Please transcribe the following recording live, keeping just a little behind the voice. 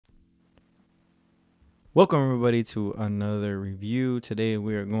Welcome everybody to another review. Today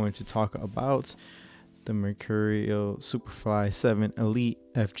we are going to talk about the Mercurial Superfly 7 Elite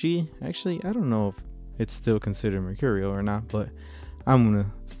FG. Actually, I don't know if it's still considered Mercurial or not, but I'm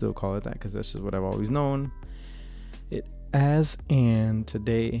gonna still call it that because that's just what I've always known it as. And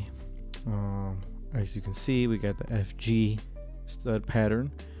today, as you can see, we got the FG stud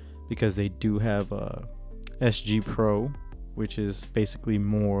pattern because they do have a SG Pro, which is basically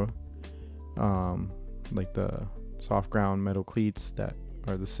more like the soft ground metal cleats that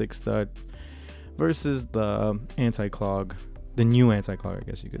are the 6 stud versus the anti-clog, the new anti-clog, I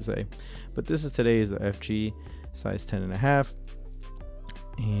guess you could say. But this is today's the FG size 10.5,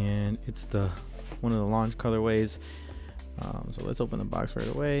 and it's the one of the launch colorways. So let's open the box right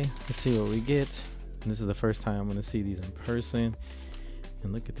away. Let's see what we get. And this is the first time I'm going to see these in person,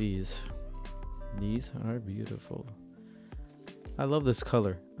 and look at these. These are beautiful. I love this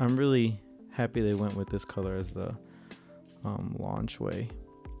color. I'm really happy they went with this color as the launch way.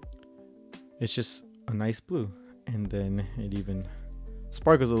 It's just a nice blue, and then it even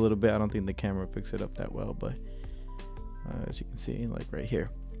sparkles a little bit. I don't think the camera picks it up that well, but as you can see, like right here.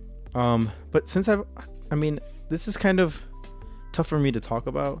 But since I mean, this is kind of tough for me to talk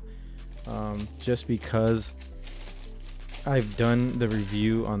about, just because I've done the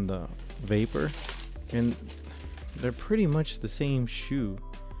review on the Vapor, and they're pretty much the same shoe.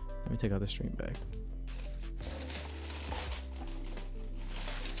 Let me take out the string back.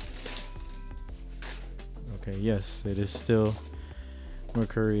 Okay, yes, it is still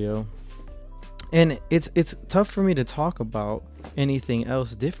Mercurial, and it's tough for me to talk about anything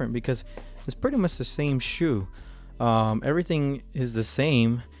else different because it's pretty much the same shoe. Everything is the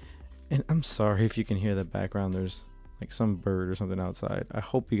same, and I'm sorry if you can hear the background. There's like some bird or something outside. I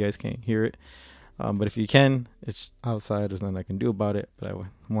hope you guys can't hear it. But if you can, it's outside. There's nothing I can do about it. But I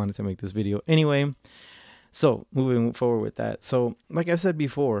wanted to make this video anyway. So moving forward with that. So like I said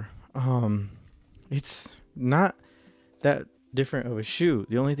before, it's not that different of a shoe.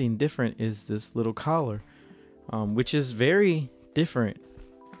 The only thing different is this little collar, which is very different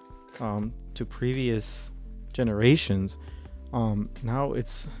to previous generations. Now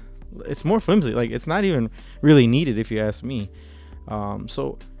it's more flimsy. Like, it's not even really needed if you ask me.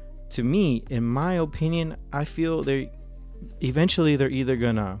 So to me, in my opinion, I feel they're either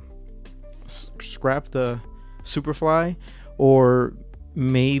gonna scrap the Superfly, or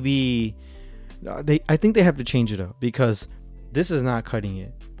maybe I think they have to change it up, because this is not cutting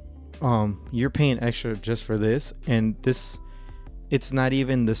it. You're paying extra just for this, and it's not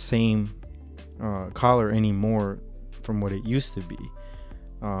even the same collar anymore from what it used to be.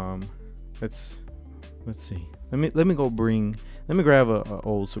 Let's see. Let me grab a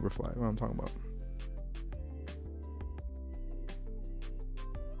old Superfly. What I'm talking about.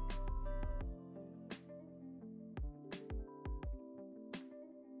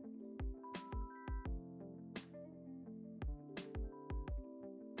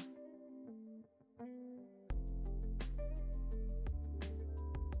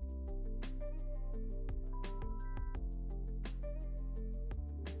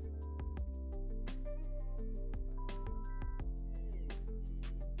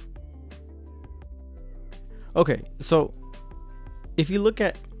 Okay, so if you look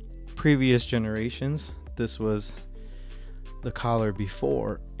at previous generations, this was the collar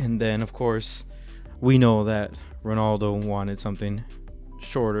before, and then of course we know that Ronaldo wanted something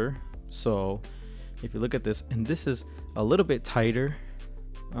shorter. So if you look at this, and this is a little bit tighter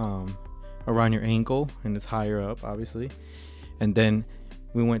around your ankle, and it's higher up obviously, and then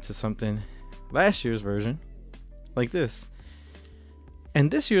we went to something last year's version like this, and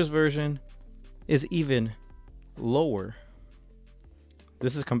this year's version is even lower.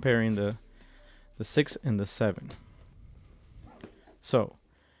 This is comparing the 6 and the 7. So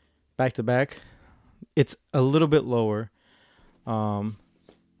back to back, it's a little bit lower.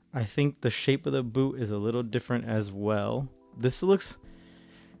 I think the shape of the boot is a little different as well. This looks,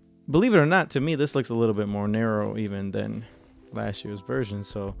 believe it or not, to me this looks a little bit more narrow even than last year's version.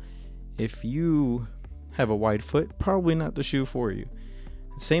 So if you have a wide foot, probably not the shoe for you.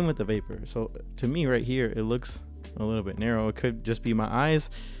 Same with the Vapor. So to me right here, it looks a little bit narrow. It could just be my eyes,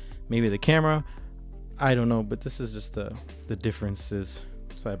 maybe the camera, I don't know, but this is just the differences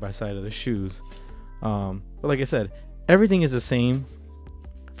side by side of the shoes. But like I said, everything is the same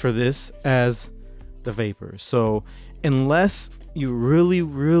for this as the Vapor. So unless you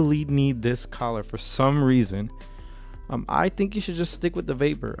really need this collar for some reason, I think you should just stick with the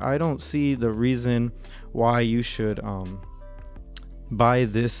Vapor. I don't see the reason why you should buy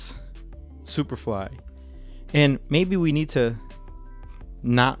this Superfly. And maybe we need to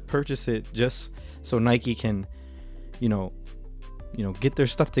not purchase it just so Nike can, you know, get their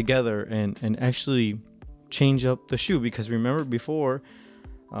stuff together and actually change up the shoe. Because remember before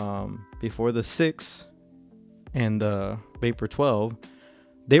the 6 and the Vapor 12,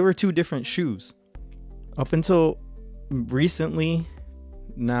 they were two different shoes. Up until recently,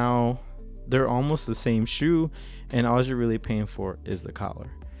 now they're almost the same shoe, and all you're really paying for is the collar.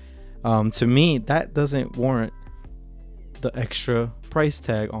 To me, that doesn't warrant the extra price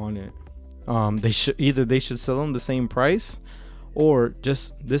tag on it. They should sell them the same price, or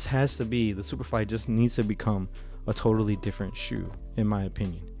just this has to be, the Superfly just needs to become a totally different shoe, in my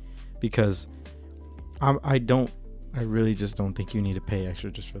opinion, because I really just don't think you need to pay extra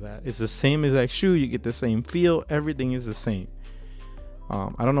just for that. It's the same exact shoe, you get the same feel, everything is the same.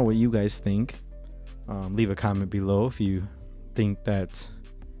 I don't know what you guys think. Leave a comment below if you think that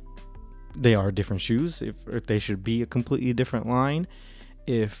they are different shoes, if they should be a completely different line,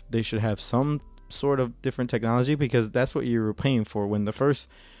 if they should have some sort of different technology, because that's what you were paying for. When the first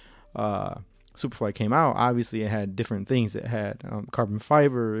Superfly came out, obviously it had different things. It had carbon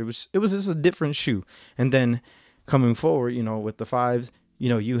fiber. It was just a different shoe. And then coming forward, with the 5s,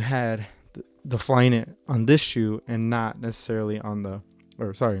 you had the Flyknit on this shoe and not necessarily on the,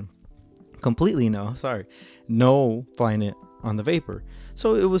 no Flyknit on the Vapor.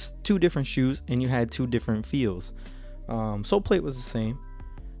 So it was two different shoes and you had two different feels. Sole plate was the same,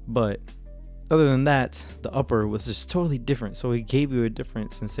 but other than that, the upper was just totally different. So it gave you a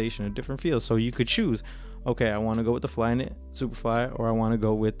different sensation, a different feel. So you could choose, okay, I want to go with the Flyknit Superfly, or I want to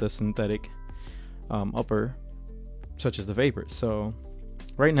go with the synthetic upper, such as the Vapor. So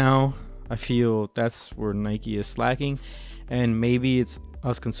right now, I feel that's where Nike is slacking, and maybe it's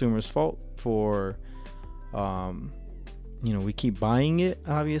us consumers' fault for, we keep buying it,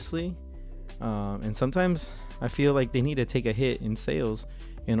 obviously, and sometimes I feel like they need to take a hit in sales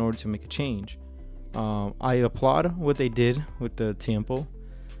in order to make a change. I applaud what they did with the Tiempo.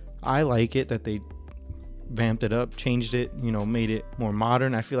 I like it that they vamped it up, changed it, made it more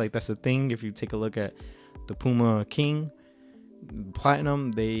modern. I feel like that's the thing. If you take a look at the Puma King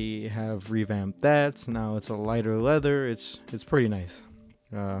Platinum, they have revamped that. Now it's a lighter leather. It's pretty nice.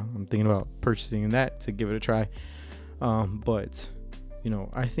 I'm thinking about purchasing that to give it a try. But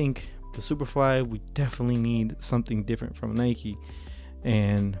I think the Superfly, we definitely need something different from Nike,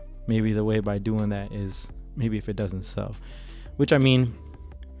 and maybe the way by doing that is maybe if it doesn't sell, which I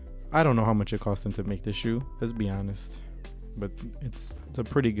don't know how much it cost them to make this shoe, let's be honest, but it's a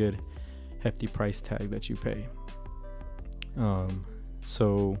pretty good hefty price tag that you pay.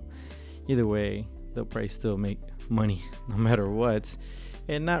 So either way, they'll probably still make money no matter what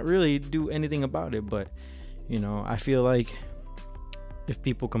and not really do anything about it. But I feel like if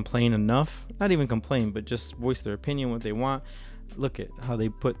people complain enough, not even complain, but just voice their opinion, what they want. Look at how they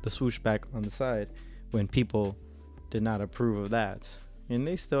put the swoosh back on the side when people did not approve of that, and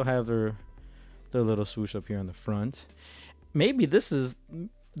they still have their little swoosh up here on the front. Maybe this is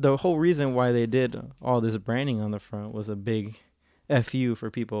the whole reason why they did all this branding on the front, was a big FU for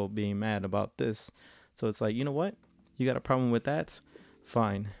people being mad about this. So it's like, you know what? You got a problem with that?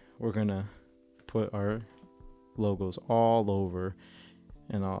 Fine. We're going to put our logos all over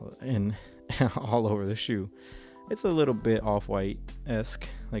and all over the shoe. It's a little bit off-white-esque,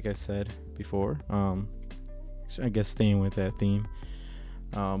 like I said before. I guess staying with that theme.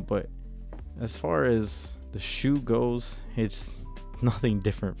 But as far as the shoe goes, it's nothing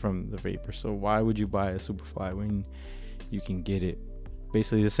different from the Vapor. So why would you buy a Superfly when you can get it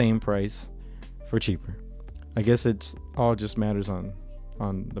basically the same price for cheaper? I guess it's all just matters on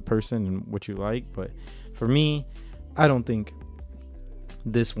the person and what you like. But for me, I don't think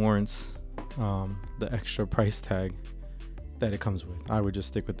this warrants the extra price tag that it comes with. I would just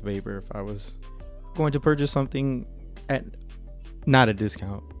stick with the Vapor if I was going to purchase something at not a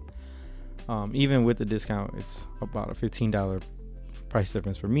discount. Even with the discount, it's about a $15 price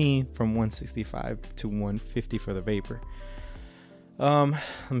difference for me, from $165 to $150 for the Vapor.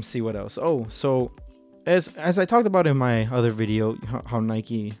 Let me see what else. So as I talked about in my other video, how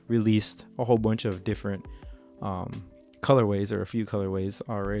Nike released a whole bunch of different colorways, or a few colorways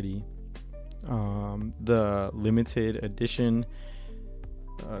already. The limited edition,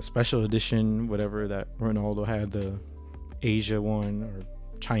 special edition, whatever that Ronaldo had, the Asia one or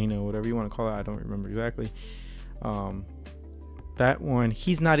China, whatever you want to call it, I don't remember exactly. That one,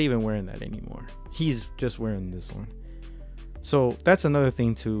 he's not even wearing that anymore. He's just wearing this one. So that's another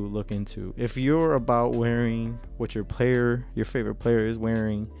thing to look into. If you're about wearing what your favorite player is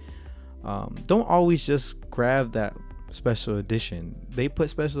wearing, don't always just grab that special edition. They put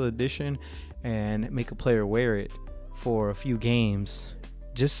special edition and make a player wear it for a few games,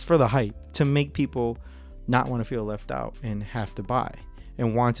 just for the hype, to make people not want to feel left out and have to buy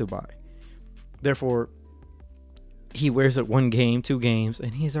and want to buy. Therefore, he wears it 1 game, 2 games,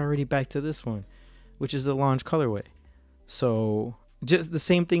 and he's already back to this one, which is the launch colorway. So just the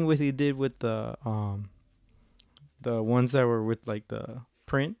same thing with he did with the ones that were with like the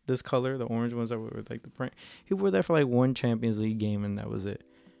print, this color, the orange ones that were with like the print. He wore that for like 1 Champions League game, and that was it.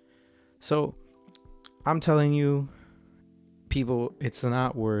 So I'm telling you, people, it's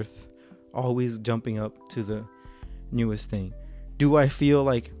not worth always jumping up to the newest thing. Do I feel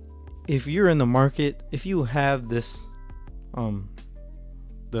like if you're in the market, if you have this the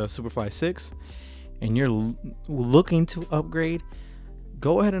Superfly 6 and you're looking to upgrade,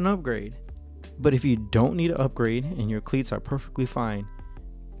 go ahead and upgrade. But if you don't need to upgrade and your cleats are perfectly fine,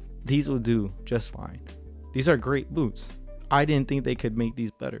 these will do just fine. These are great boots. I didn't think they could make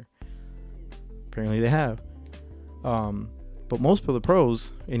these better. Apparently they have. But most of the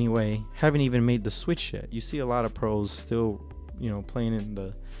pros, anyway, haven't even made the switch yet. You see a lot of pros still, playing in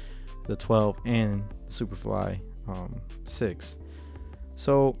the 12 and Superfly 6.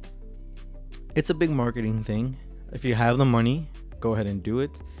 So it's a big marketing thing. If you have the money, go ahead and do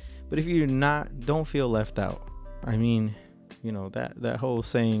it. But if you're not, don't feel left out. I mean, that whole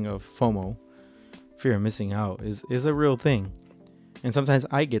saying of FOMO, fear of missing out, is a real thing. And sometimes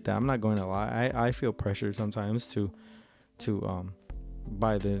I get that. I'm not going to lie. I feel pressured sometimes to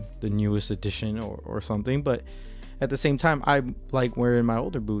buy the newest edition or something. But at the same time, I like wearing my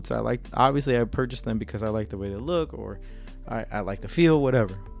older boots. Obviously I purchased them because I like the way they look, or I like the feel,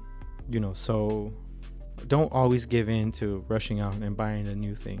 whatever. So don't always give in to rushing out and buying a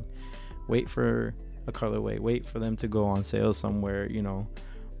new thing. Wait for a colorway. Wait for them to go on sale somewhere.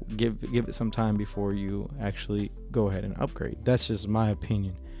 Give it some time before you actually go ahead and upgrade. That's just my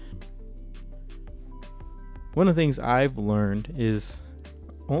opinion. One of the things I've learned is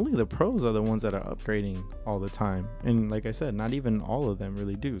only the pros are the ones that are upgrading all the time. And like I said, not even all of them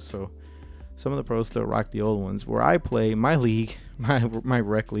really do. So some of the pros still rock the old ones. Where I play, my league, my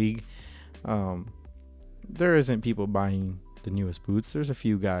rec league, there isn't people buying the newest boots. There's a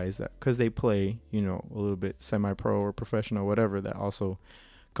few guys that, because they play, a little bit semi-pro or professional, whatever, that also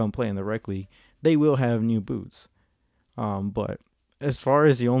come play in the rec league. They will have new boots. But as far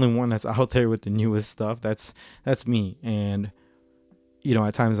as the only one that's out there with the newest stuff, that's me. And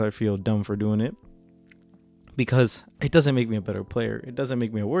at times I feel dumb for doing it, because it doesn't make me a better player. It doesn't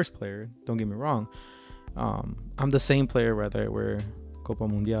make me a worse player. Don't get me wrong. I'm the same player whether I wear Copa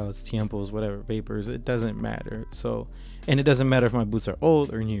Mundials, Tiempos, whatever, Vapors. It doesn't matter. So, and it doesn't matter if my boots are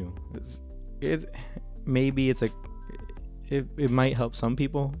old or new. It might help some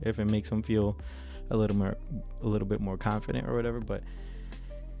people if it makes them feel a little bit more confident or whatever, but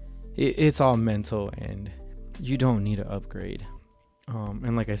it's all mental, and you don't need to upgrade.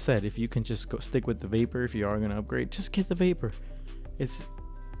 And like I said, if you can just go stick with the Vapor, if you are going to upgrade, just get the Vapor. It's,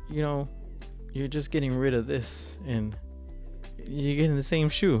 you're just getting rid of this and you're getting the same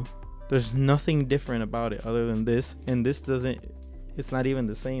shoe. There's nothing different about it other than this, and this it's not even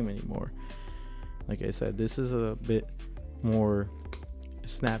the same anymore. Like I said, this is a bit more, it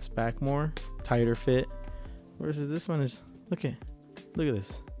snaps back more, tighter fit, versus this one is, look at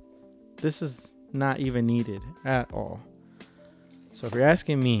this. This is not even needed at all. So if you're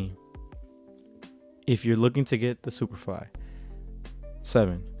asking me, if you're looking to get the Superfly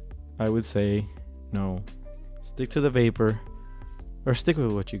 7, I would say no. Stick to the Vapor, or stick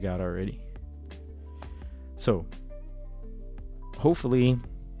with what you got already. So hopefully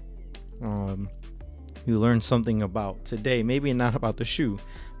you learned something about today. Maybe not about the shoe,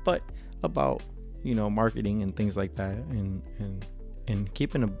 but about marketing and things like that, and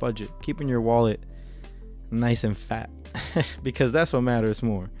keeping a budget, keeping your wallet nice and fat, because that's what matters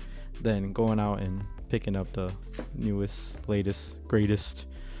more than going out and picking up the newest, latest, greatest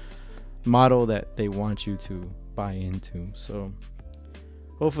model that they want you to buy into. So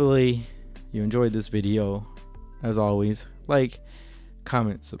hopefully you enjoyed this video. As always, like,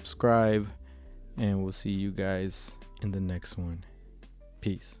 comment, subscribe, and we'll see you guys in the next one.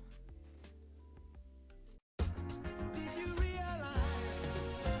 Peace.